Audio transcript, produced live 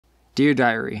Dear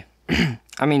Diary,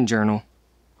 Journal.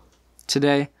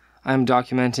 Today, I am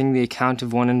documenting the account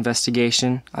of one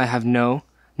investigation I have no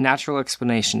natural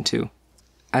explanation to.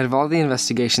 Out of all the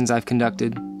investigations I've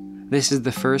conducted, this is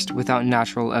the first without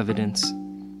natural evidence.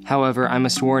 However, I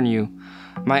must warn you,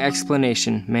 my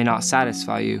explanation may not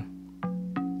satisfy you.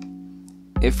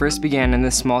 It first began in the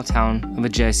small town of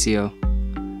Ajaccio.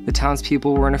 The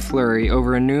townspeople were in a flurry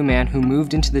over a new man who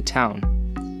moved into the town.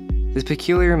 This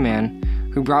peculiar man,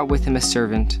 who brought with him a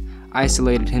servant,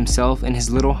 isolated himself in his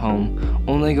little home,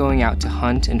 only going out to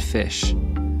hunt and fish.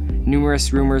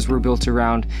 Numerous rumors were built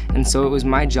around, and so it was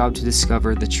my job to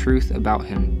discover the truth about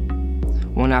him.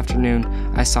 One afternoon,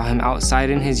 I saw him outside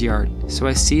in his yard, so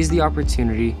I seized the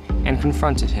opportunity and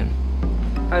confronted him.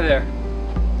 Hi there.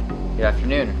 Good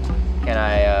afternoon. Can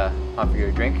I offer you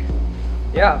a drink?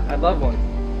 Yeah, I'd love one.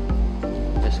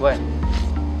 This way.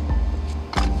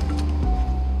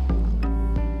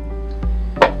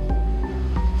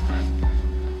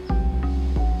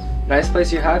 Nice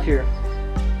place you have here.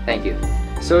 Thank you.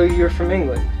 So you're from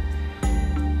England?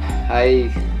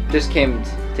 I just came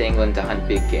to England to hunt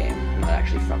big game. I'm not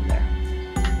actually from there.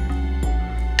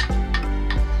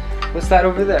 What's that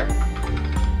over there?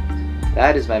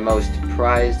 That is my most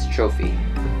prized trophy.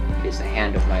 It is the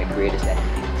hand of my greatest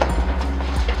enemy.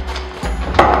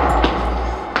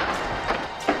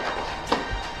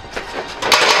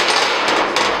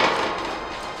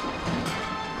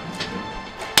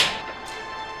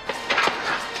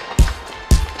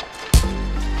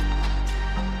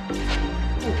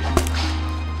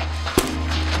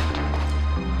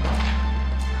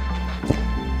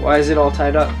 Why is it all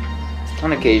tied up?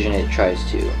 On occasion it tries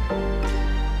to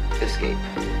escape.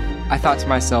 I thought to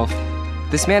myself,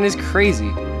 this man is crazy.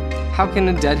 How can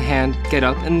a dead hand get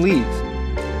up and leave?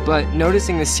 But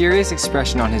noticing the serious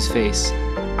expression on his face,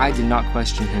 I did not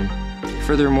question him.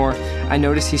 Furthermore, I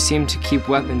noticed he seemed to keep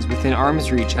weapons within arm's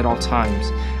reach at all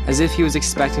times, as if he was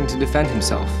expecting to defend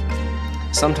himself.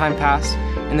 Some time passed,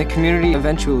 and the community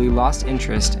eventually lost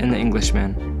interest in the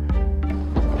Englishman.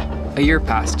 A year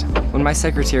passed, when my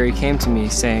secretary came to me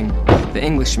saying the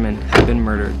Englishman had been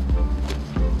murdered.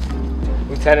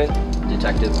 Lieutenant.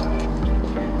 Detective.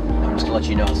 I'm just gonna let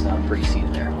you know it's not a pretty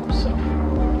scene there, so.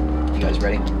 You guys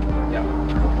ready? Yeah.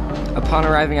 Upon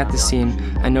arriving at the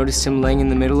scene, I noticed him laying in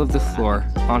the middle of the floor,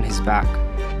 on his back.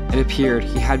 It appeared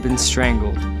he had been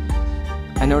strangled.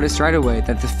 I noticed right away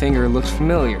that the finger looked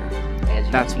familiar.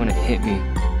 That's when it hit me.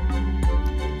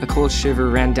 A cold shiver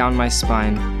ran down my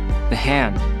spine. The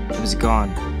hand was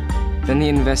gone. Then the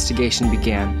investigation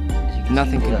began.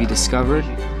 Nothing could be discovered,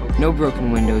 no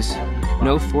broken windows,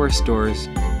 no forced doors,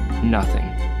 nothing.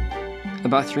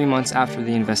 About 3 months after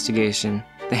the investigation,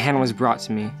 the hand was brought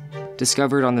to me,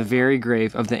 discovered on the very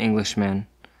grave of the Englishman.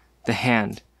 The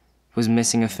hand was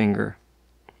missing a finger.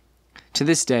 To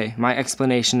this day, my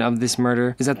explanation of this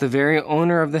murder is that the very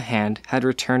owner of the hand had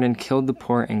returned and killed the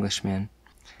poor Englishman.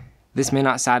 This may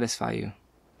not satisfy you,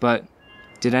 but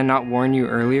did I not warn you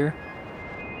earlier?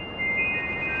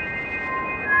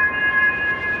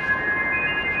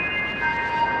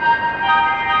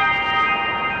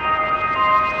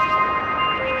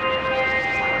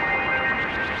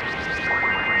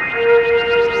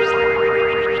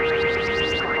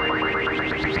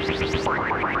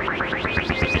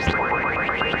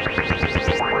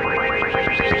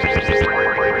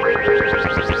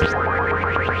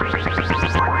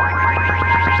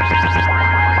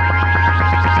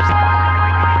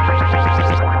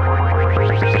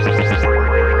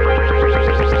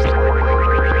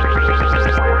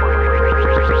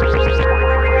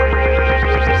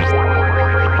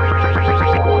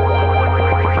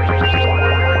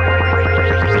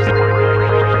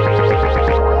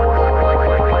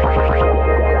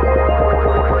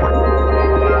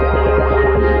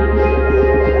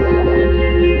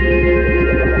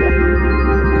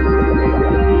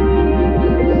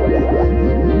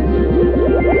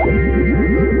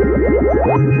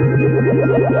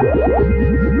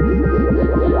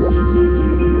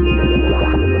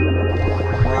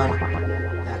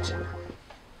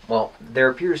 Well, there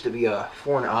appears to be a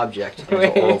foreign object.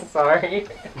 Wait, sorry.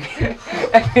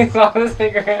 I saw the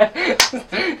cigarette.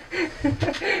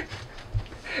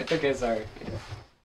 Okay, sorry.